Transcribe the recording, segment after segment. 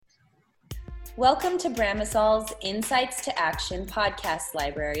Welcome to Bramisol's Insights to Action podcast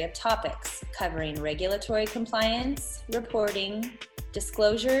library of topics covering regulatory compliance, reporting,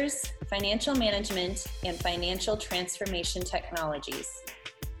 disclosures, financial management, and financial transformation technologies.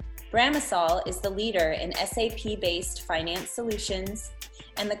 Bramisol is the leader in SAP-based finance solutions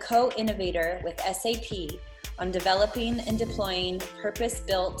and the co-innovator with SAP on developing and deploying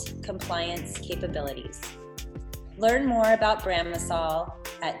purpose-built compliance capabilities. Learn more about Bramisol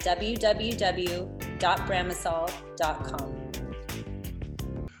at www.bramisol.com.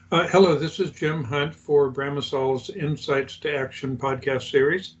 Hello, this is Jim Hunt for Bramisol's Insights to Action podcast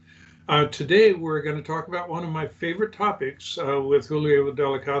series. Today, we're going to talk about one of my favorite topics with Julio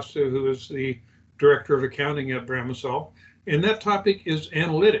Dela Costa, who is the Director of Accounting at Bramisol. And that topic is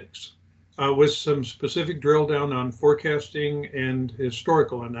analytics, with some specific drill down on forecasting and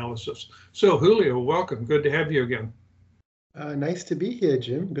historical analysis. So, Julio, welcome. Good to have you again. Nice to be here,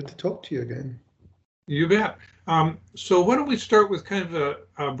 Jim. Good to talk to you again. You bet. So why don't we start with kind of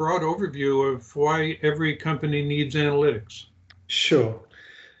a broad overview of why every company needs analytics? Sure.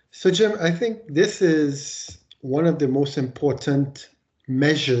 So, Jim, I think this is one of the most important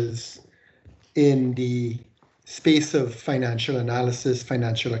measures in the space of financial analysis,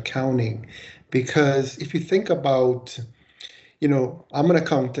 financial accounting, because if you think about, I'm an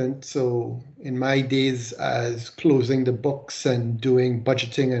accountant, so in my days as closing the books and doing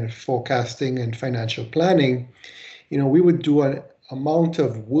budgeting and forecasting and financial planning, we would do an amount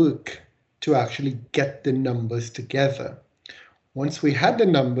of work to actually get the numbers together. Once we had the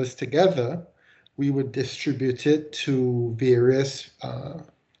numbers together, we would distribute it to various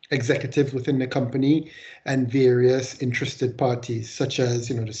executives within the company and various interested parties, such as,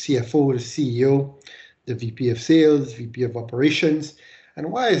 the CFO, the CEO, the VP of sales, VP of operations.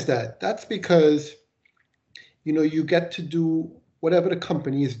 And why is that? That's because, you get to do whatever the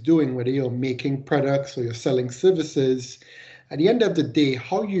company is doing, whether you're making products or you're selling services. At the end of the day,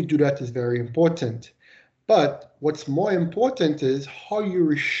 how you do that is very important. But what's more important is how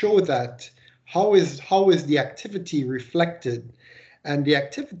you show that. How is the activity reflected? And the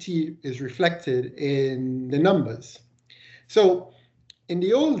activity is reflected in the numbers. So in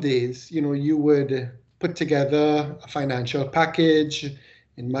the old days, you would put together a financial package.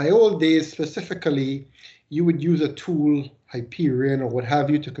 In my old days specifically, you would use a tool, Hyperion or what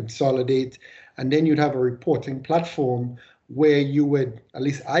have you, to consolidate. And then you'd have a reporting platform where you would, at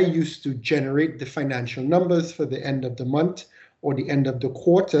least I used to generate the financial numbers for the end of the month or the end of the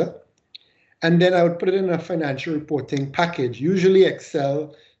quarter. And then I would put it in a financial reporting package, usually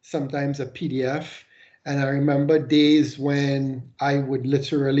Excel, sometimes a PDF. And I remember days when I would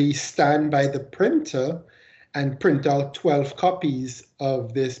literally stand by the printer and print out 12 copies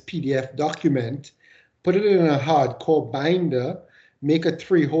of this PDF document, put it in a hardcore binder, make a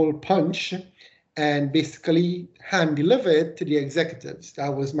 3-hole punch, and basically hand deliver it to the executives.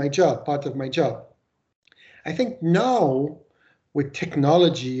 That was my job, part of my job. I think now with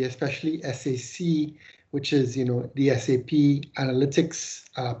technology, especially SAC, which is the SAP analytics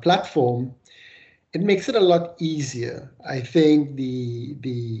platform, it makes it a lot easier. I think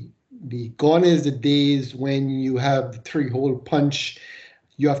the gone is the days when you have the 3-hole punch,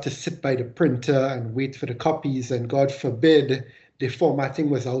 you have to sit by the printer and wait for the copies, and God forbid the formatting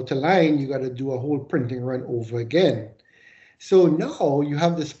was out of line, you got to do a whole printing run over again. So now you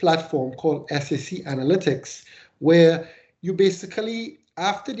have this platform called SAC Analytics, where you basically,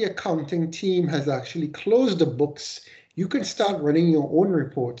 after the accounting team has actually closed the books, you can start running your own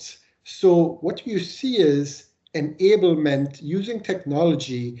reports. So what you see is enablement using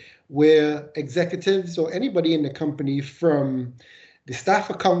technology where executives or anybody in the company, from the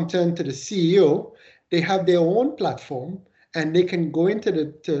staff accountant to the CEO, they have their own platform and they can go into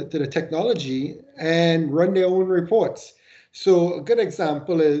the technology and run their own reports. So a good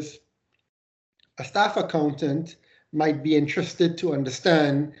example is a staff accountant might be interested to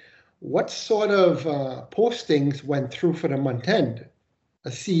understand what sort of postings went through for the month end. A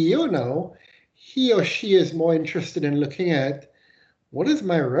CEO now, he or she is more interested in looking at what is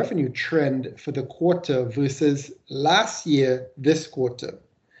my revenue trend for the quarter versus last year, this quarter,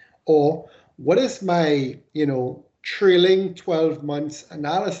 or what is my, trailing 12 months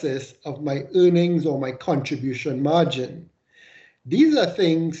analysis of my earnings or my contribution margin. These are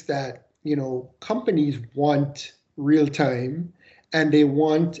things that, companies want real time, and they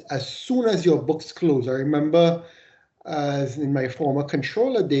want as soon as your books close. I remember as in my former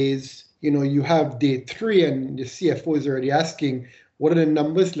controller days, you have day 3 and the CFO is already asking, what are the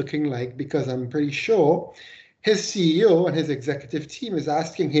numbers looking like? Because I'm pretty sure his CEO and his executive team is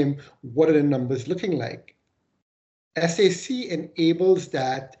asking him, what are the numbers looking like? SAC enables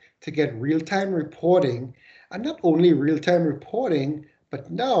that to get real-time reporting, and not only real-time reporting,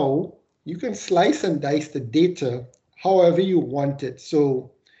 but now you can slice and dice the data however you want it.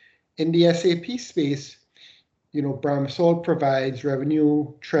 So in the SAP space, Bramsol provides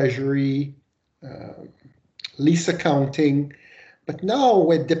revenue, treasury, lease accounting, but now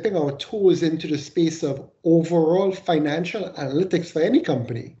we're dipping our toes into the space of overall financial analytics for any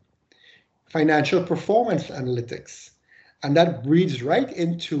company, financial performance analytics. And that breeds right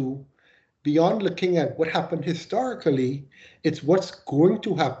into, beyond looking at what happened historically, it's what's going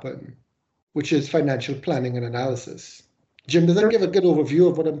to happen, which is financial planning and analysis. Jim, does that give a good overview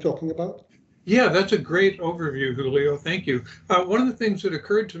of what I'm talking about? Yeah, that's a great overview, Julio. Thank you. One of the things that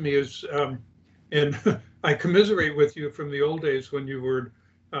occurred to me is, and I commiserate with you from the old days when you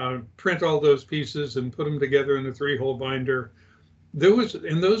would print all those pieces and put them together in a 3-hole binder. There was,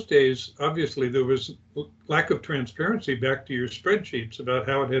 in those days, obviously, there was lack of transparency back to your spreadsheets about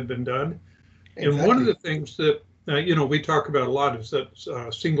how it had been done. Exactly. And one of the things that, we talk about a lot is that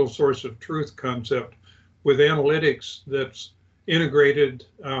single source of truth concept with analytics that's integrated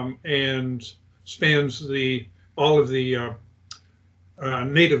and spans all of the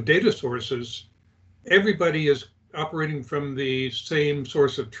native data sources. Everybody is operating from the same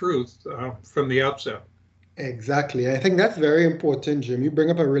source of truth from the outset. Exactly. I think that's very important, Jim. You bring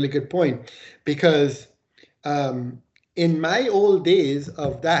up a really good point, because in my old days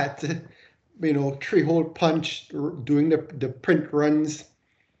of that, 3-hole punch, doing the print runs,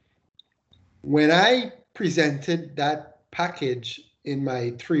 when I presented that package in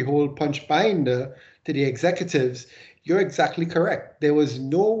my 3-hole punch binder to the executives, you're exactly correct. There was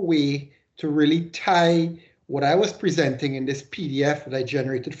no way to really tie what I was presenting in this PDF that I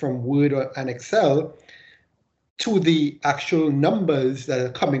generated from Word and Excel to the actual numbers that are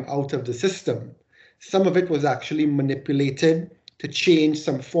coming out of the system. Some of it was actually manipulated to change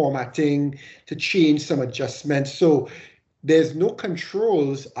some formatting, to change some adjustments. So there's no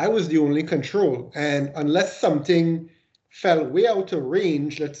controls. I was the only control. And unless something fell way out of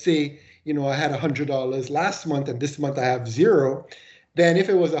range, let's say, I had $100 last month and this month I have 0, then if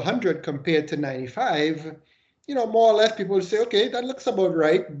it was 100 compared to 95, more or less people would say, okay, that looks about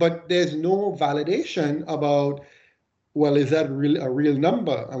right, but there's no validation about, well, is that a real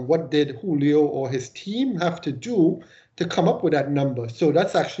number? And what did Julio or his team have to do to come up with that number? So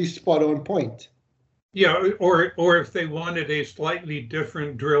that's actually spot on point. Yeah, or if they wanted a slightly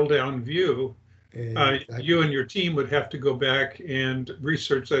different drill down view, exactly. You and your team would have to go back and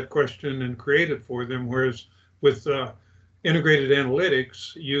research that question and create it for them. Whereas with integrated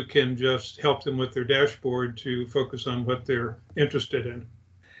analytics, you can just help them with their dashboard to focus on what they're interested in.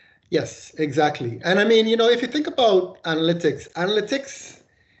 Yes, exactly. And I mean, if you think about analytics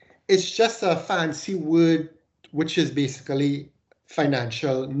is just a fancy word, which is basically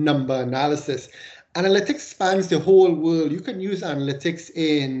financial number analysis. Analytics spans the whole world. You can use analytics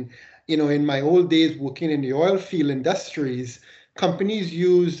in my old days working in the oil field industries, companies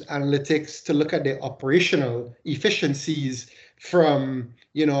use analytics to look at their operational efficiencies from,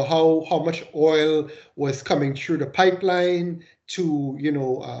 how much oil was coming through the pipeline to,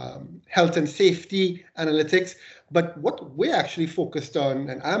 health and safety analytics. But what we're actually focused on,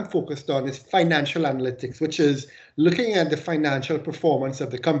 and I'm focused on, is financial analytics, which is looking at the financial performance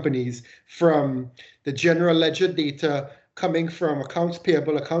of the companies from the general ledger data coming from accounts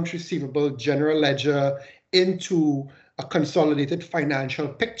payable, accounts receivable, general ledger into a consolidated financial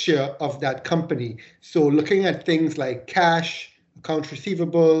picture of that company. So looking at things like cash, accounts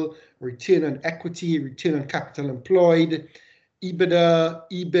receivable, return on equity, return on capital employed, EBITDA,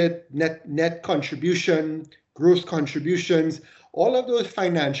 EBIT, net contribution, gross contributions, all of those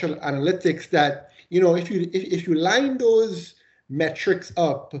financial analytics that, if you line those metrics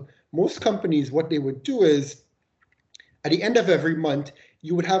up, most companies, what they would do is at the end of every month,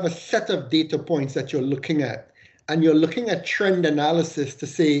 you would have a set of data points that you're looking at. And you're looking at trend analysis to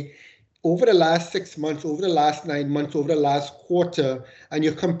say, over the last 6 months, over the last 9 months, over the last quarter, and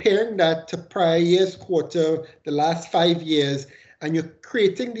you're comparing that to prior year's quarter, the last 5 years, and you're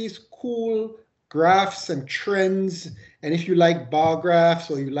creating these cool graphs and trends. And if you like bar graphs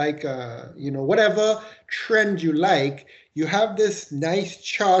or you like, whatever trend you like, you have this nice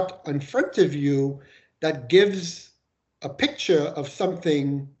chart in front of you that gives a picture of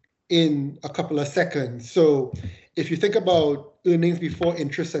something in a couple of seconds. So if you think about earnings before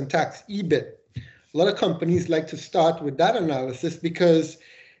interest and tax, EBIT, a lot of companies like to start with that analysis because,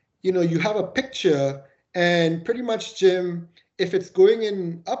 you have a picture and pretty much, Jim, if it's going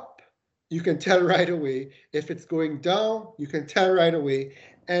in up, you can tell right away. If it's going down, you can tell right away.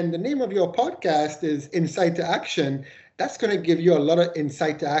 And the name of your podcast is Insight to Action. that's going to give you a lot of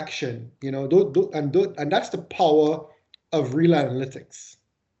insight to action, and that's the power of real analytics.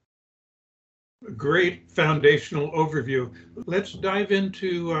 Great foundational overview. Let's dive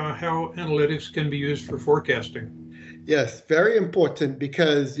into how analytics can be used for forecasting. Yes, very important,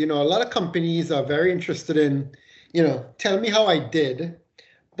 because, a lot of companies are very interested in, tell me how I did.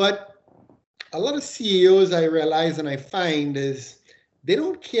 But a lot of CEOs, I realize and I find, is they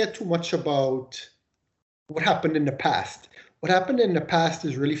don't care too much about what happened in the past. What happened in the past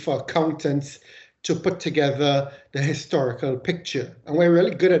is really for accountants to put together the historical picture. And we're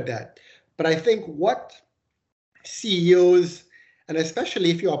really good at that. But I think what CEOs, and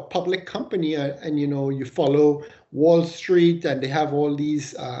especially if you're a public company and you follow Wall Street and they have all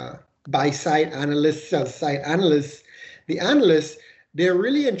these buy-side analysts, sell-side analysts, the analysts, they're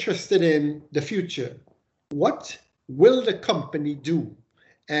really interested in the future. What will the company do?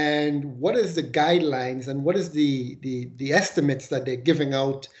 And what is the guidelines and what is the estimates that they're giving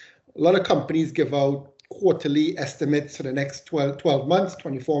out? A lot of companies give out quarterly estimates for the next 12 months,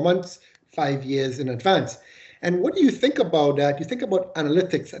 24 months, 5 years in advance. And what do you think about that? You think about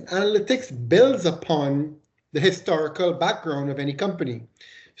analytics, and analytics builds upon the historical background of any company.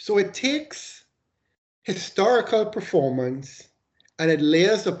 So it takes historical performance and it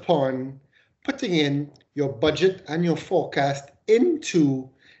layers upon putting in your budget and your forecast into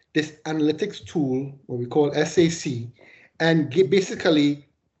this analytics tool, what we call SAC, and basically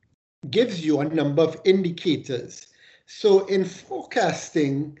gives you a number of indicators. So in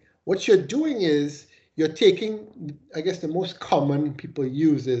forecasting, what you're doing is you're taking, I guess the most common people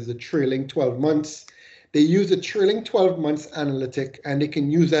use is the trailing 12 months. They use the trailing 12 months analytic, and they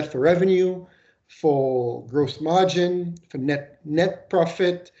can use that for revenue, for gross margin, for net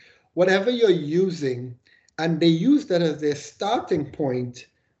profit, whatever you're using. And they use that as their starting point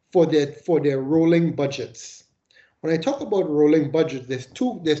for their rolling budgets. When I talk about rolling budget, there's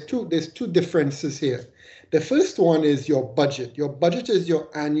two differences here. The first one is your budget. Your budget is your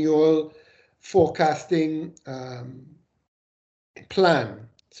annual forecasting plan.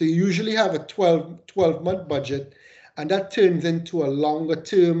 So you usually have a 12-month budget, and that turns into a longer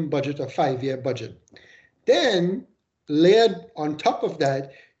term budget, a 5-year budget. Then layered on top of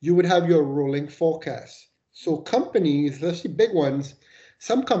that, you would have your rolling forecast. So companies, especially big ones,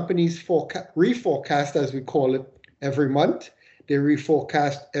 some companies reforecast, as we call it, every month. They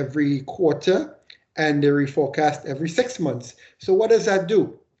reforecast every quarter, and they reforecast every 6 months. So what does that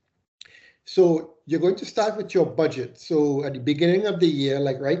do? So you're going to start with your budget. So at the beginning of the year,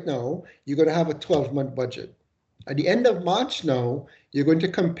 like right now, you're going to have a 12-month budget. At the end of March now, you're going to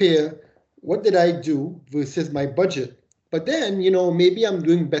compare what did I do versus my budget. But then, maybe I'm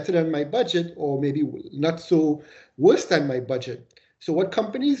doing better than my budget, or maybe not so worse than my budget. So what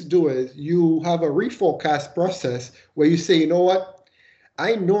companies do is you have a reforecast process where you say, you know what,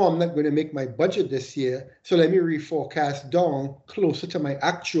 I know I'm not going to make my budget this year, so let me reforecast down closer to my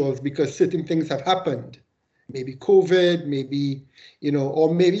actuals because certain things have happened. Maybe COVID, maybe,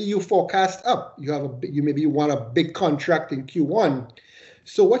 or maybe you forecast up. You maybe want a big contract in Q1.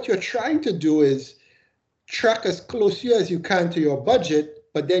 So what you're trying to do is track as closely as you can to your budget,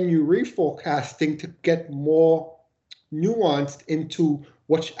 but then you reforecasting to get more nuanced into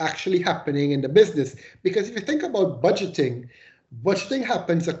what's actually happening in the business. Because if you think about budgeting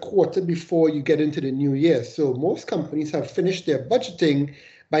happens a quarter before you get into the new year. So most companies have finished their budgeting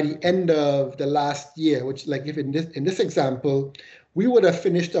by the end of the last year, which, like if in this example, we would have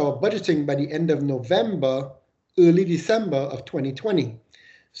finished our budgeting by the end of November, early December of 2020.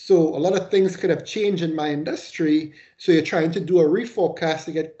 So a lot of things could have changed in my industry. So you're trying to do a reforecast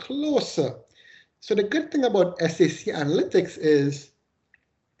to get closer. So the good thing about SAC Analytics is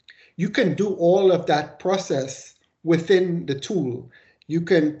you can do all of that process within the tool. You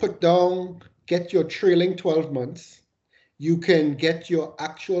can get your trailing 12 months. You can get your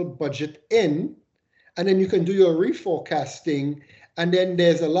actual budget in, and then you can do your reforecasting. And then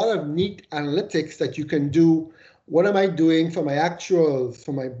there's a lot of neat analytics that you can do. What am I doing for my actuals,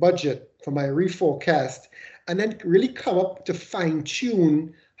 for my budget, for my reforecast? And then really come up to fine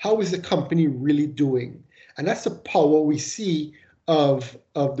tune how is the company really doing? And that's the power we see of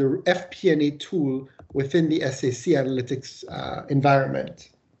the FP&A tool within the SAC Analytics environment.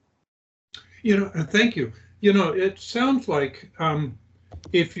 Thank you. It sounds like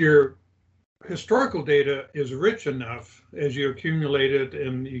if your historical data is rich enough, as you accumulate it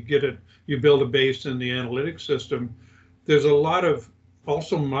and you get it, you build a base in the analytics system, there's a lot of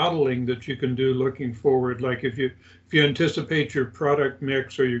also modeling that you can do looking forward. Like if you anticipate your product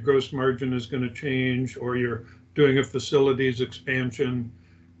mix or your gross margin is going to change, or you're doing a facilities expansion,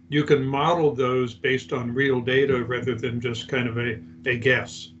 you can model those based on real data rather than just kind of a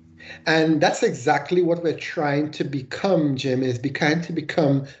guess. And that's exactly what we're trying to become, Jim, is trying to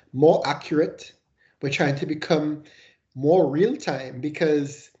become more accurate. We're trying to become more real time,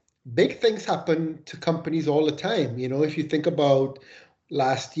 because big things happen to companies all the time. You know, if you think about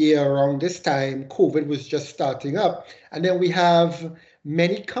last year around this time, COVID was just starting up. And then we have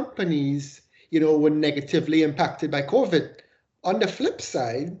many companies, you know, were negatively impacted by COVID. On the flip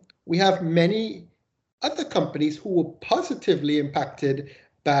side, we have many other companies who were positively impacted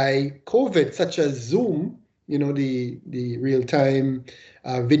by COVID, such as Zoom, you know, the real-time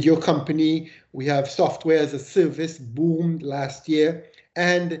video company. We have software as a service boomed last year.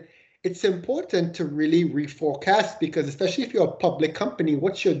 And it's important to really reforecast, because especially if you're a public company,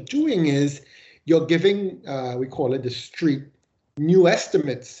 what you're doing is you're giving, we call it the street, new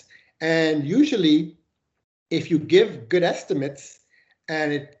estimates. And usually, if you give good estimates,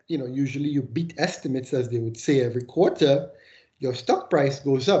 and it, you know, usually you beat estimates, as they would say, every quarter, your stock price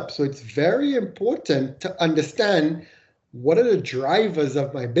goes up. So it's very important to understand what are the drivers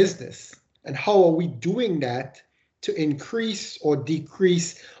of my business and how are we doing that to increase or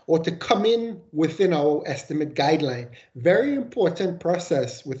decrease or to come in within our estimate guideline. Very important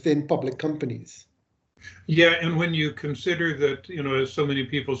process within public companies. Yeah, and when you consider that, you know, as so many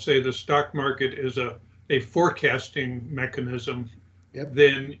people say, the stock market is a forecasting mechanism, Yep.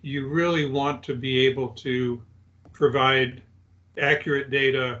 Then you really want to be able to provide accurate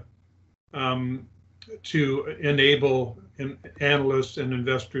data to enable analysts and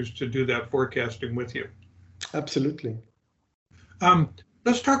investors to do that forecasting with you. Absolutely.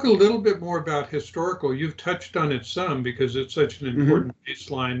 Let's talk a little bit more about historical. You've touched on it some because it's such an important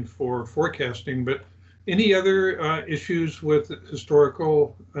baseline for forecasting, but any other issues with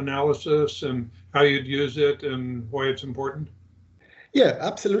historical analysis and how you'd use it and why it's important? Yeah,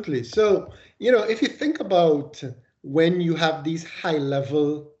 absolutely. So, you know, if you think about when you have these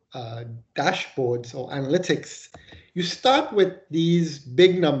high-level dashboards or analytics, you start with these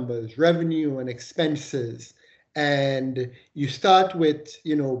big numbers, revenue and expenses, and you start with,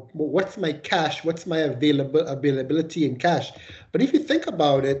 you know, what's my cash, what's my availability in cash. But if you think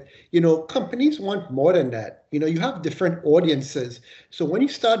about it, you know, companies want more than that. You know, you have different audiences. So when you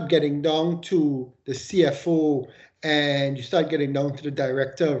start getting down to the CFO and you start getting down to the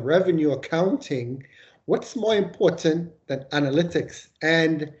director of revenue accounting, what's more important than analytics?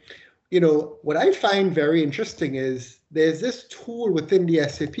 And, you know, what I find very interesting is there's this tool within the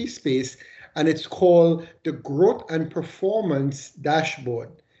SAP space, and it's called the Growth and Performance Dashboard.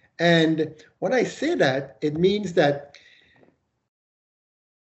 And when I say that, it means that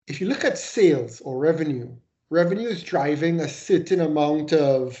if you look at sales or revenue is driving a certain amount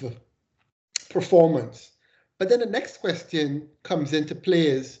of performance. But then the next question comes into play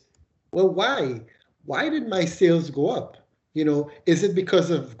is, well, why? Why did my sales go up? You know, is it because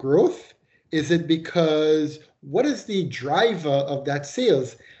of growth? Is it because, what is the driver of that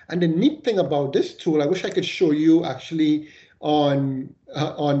sales? And the neat thing about this tool, I wish I could show you actually on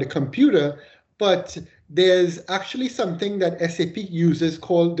the computer, but there's actually something that SAP uses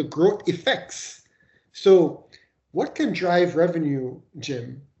called the growth effects. So what can drive revenue,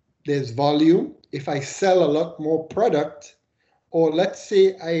 Jim? There's volume. If I sell a lot more product, or let's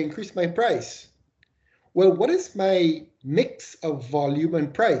say I increase my price. Well, what is my mix of volume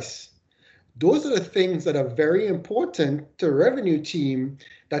and price? Those are the things that are very important to a revenue team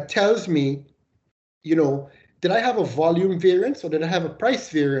that tells me, you know, did I have a volume variance or did I have a price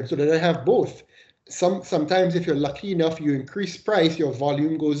variance or did I have both? Sometimes if you're lucky enough, you increase price, your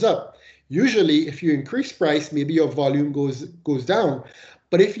volume goes up. Usually if you increase price, maybe your volume goes down.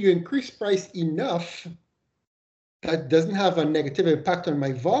 But if you increase price enough that doesn't have a negative impact on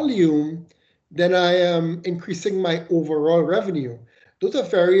my volume, then I am increasing my overall revenue. Those are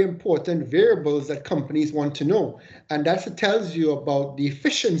very important variables that companies want to know. And that tells you about the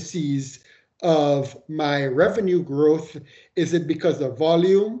efficiencies of my revenue growth. Is it because of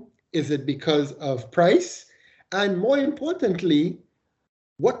volume? Is it because of price? And more importantly,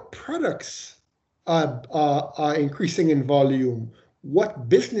 what products are increasing in volume? What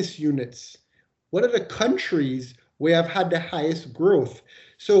business units? What are the countries where I've had the highest growth?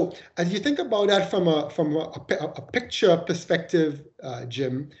 So as you think about that from a picture perspective,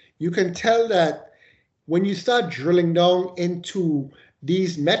 Jim, you can tell that when you start drilling down into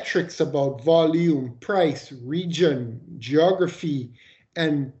these metrics about volume, price, region, geography,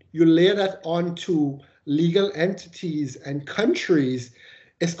 and you layer that onto legal entities and countries,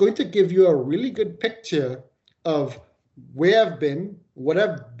 it's going to give you a really good picture of where I've been, what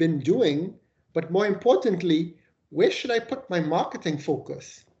I've been doing, but more importantly, where should I put my marketing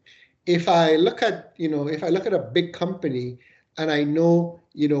focus? if I look at, if I look at a big company and I know,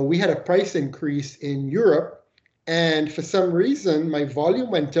 we had a price increase in Europe, and for some reason my volume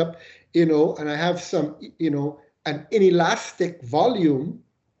went up, and I have some, an inelastic volume,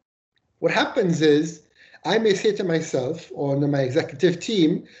 what happens is I may say to myself or to my executive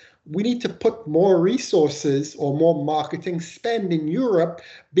team, we need to put more resources or more marketing spend in Europe,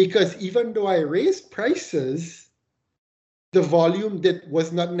 because even though I raised prices, the volume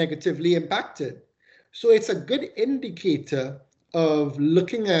was not negatively impacted. So it's a good indicator of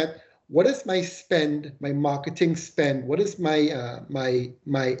looking at what is my spend, my marketing spend, what is my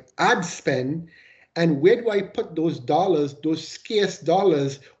ad spend, and where do I put those dollars, those scarce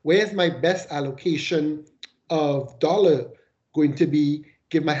dollars? Where's my best allocation of dollar going to be,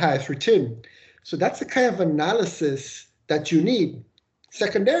 give my highest return? So that's the kind of analysis that you need.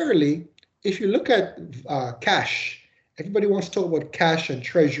 Secondarily, if you look at cash, everybody wants to talk about cash and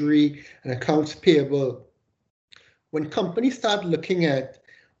treasury and accounts payable. When companies start looking at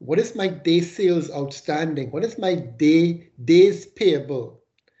what is my day sales outstanding, what is my days payable,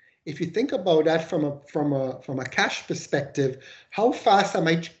 if you think about that from a cash perspective, how fast am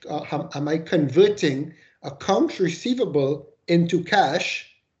I converting accounts receivable into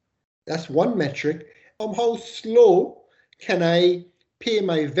cash? That's one metric. How slow can I pay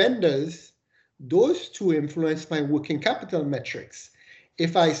my vendors? Those two influence my working capital metrics.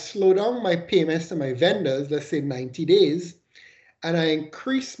 If I slow down my payments to my vendors, let's say 90 days, and I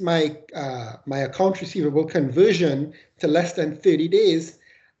increase my accounts receivable conversion to less than 30 days,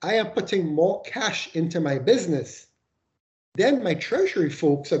 I am putting more cash into my business. Then my treasury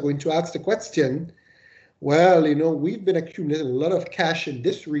folks are going to ask the question, well, we've been accumulating a lot of cash in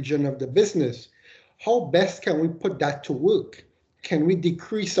this region of the business. How best can we put that to work? Can we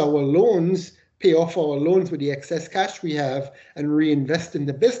decrease our loans, pay off our loans with the excess cash we have, and reinvest in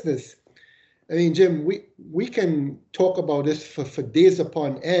the business? I mean, Jim, we can talk about this for days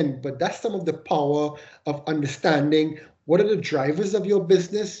upon end, but that's some of the power of understanding what are the drivers of your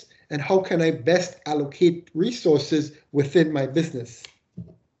business and how can I best allocate resources within my business.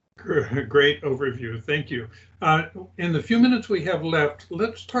 Great overview. Thank you. In the few minutes we have left,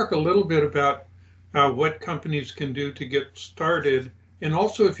 let's talk a little bit about what companies can do to get started. And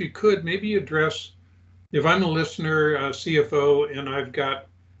also, if you could, maybe address, if I'm a listener, a CFO, and I've got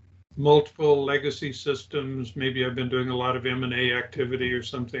multiple legacy systems, maybe I've been doing a lot of M&A activity or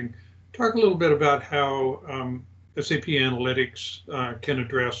something, talk a little bit about how SAP Analytics can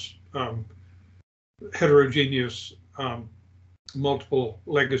address heterogeneous multiple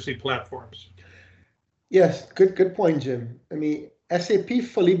legacy platforms. Yes, good point, Jim. I mean, SAP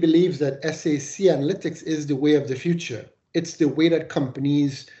fully believes that SAC Analytics is the way of the future. It's the way that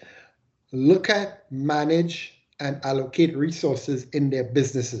companies look at, manage, and allocate resources in their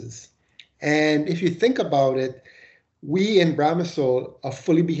businesses. And if you think about it, we in Bramisol are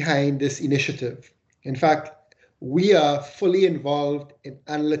fully behind this initiative. In fact, we are fully involved in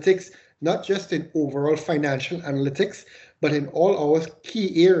analytics, not just in overall financial analytics, but in all our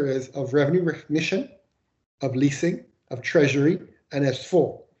key areas of revenue recognition, of leasing, of treasury, and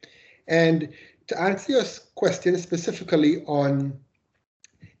S4. And to answer your question specifically on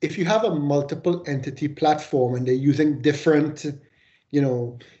if you have a multiple entity platform and they're using different,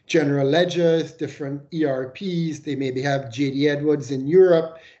 general ledgers, different ERPs, they maybe have JD Edwards in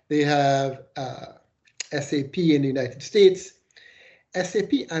Europe, they have SAP in the United States.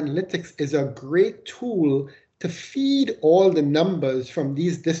 SAP Analytics is a great tool to feed all the numbers from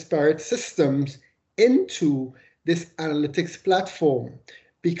these disparate systems into this analytics platform.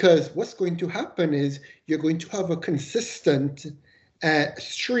 Because what's going to happen is you're going to have a consistent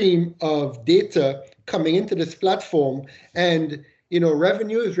stream of data coming into this platform, and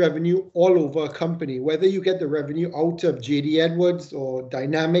revenue is revenue all over a company. Whether you get the revenue out of JD Edwards or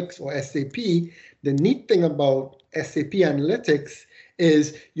Dynamics or SAP, the neat thing about SAP Analytics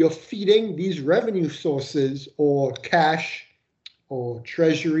is you're feeding these revenue sources or cash or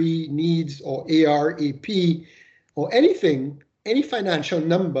treasury needs or AR, AP, or anything, any financial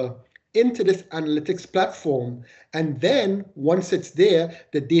number into this analytics platform. And then once it's there,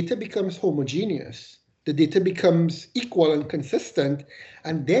 the data becomes homogeneous. The data becomes equal and consistent.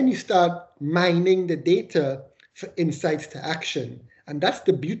 And then you start mining the data for insights to action. And that's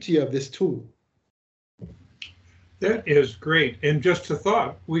the beauty of this tool. That is great. And just a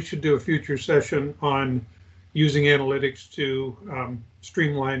thought, we should do a future session on using analytics to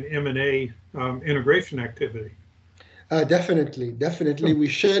streamline M&A integration activity. Definitely we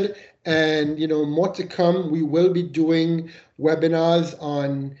should. And more to come. We will be doing webinars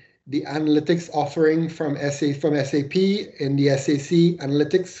on the analytics offering from SAP in the SAC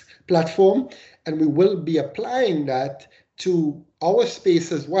Analytics platform, and we will be applying that to our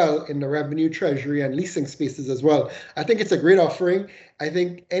space as well in the revenue, treasury, and leasing spaces as well. I think it's a great offering. I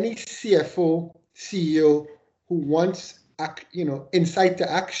think any CFO, CEO who wants insight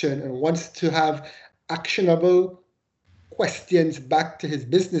to action and wants to have actionable questions back to his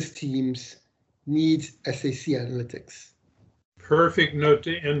business teams needs SAC Analytics. Perfect note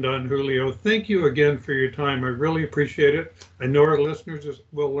to end on, Julio. Thank you again for your time. I really appreciate it. I know our listeners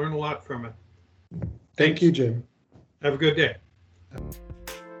will learn a lot from it. Thank you, Jim. Have a good day.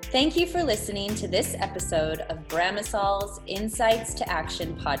 Thank you for listening to this episode of Bramisol's Insights to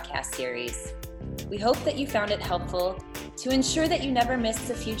Action podcast series. We hope that you found it helpful. To ensure that you never miss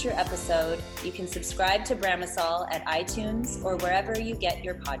a future episode, you can subscribe to Bramisol at iTunes or wherever you get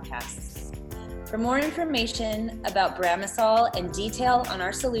your podcasts. For more information about Bramisol and detail on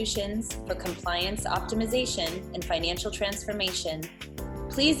our solutions for compliance optimization and financial transformation,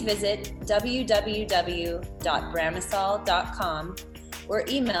 please visit www.bramisol.com or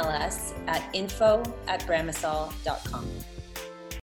email us at info@bramisol.com.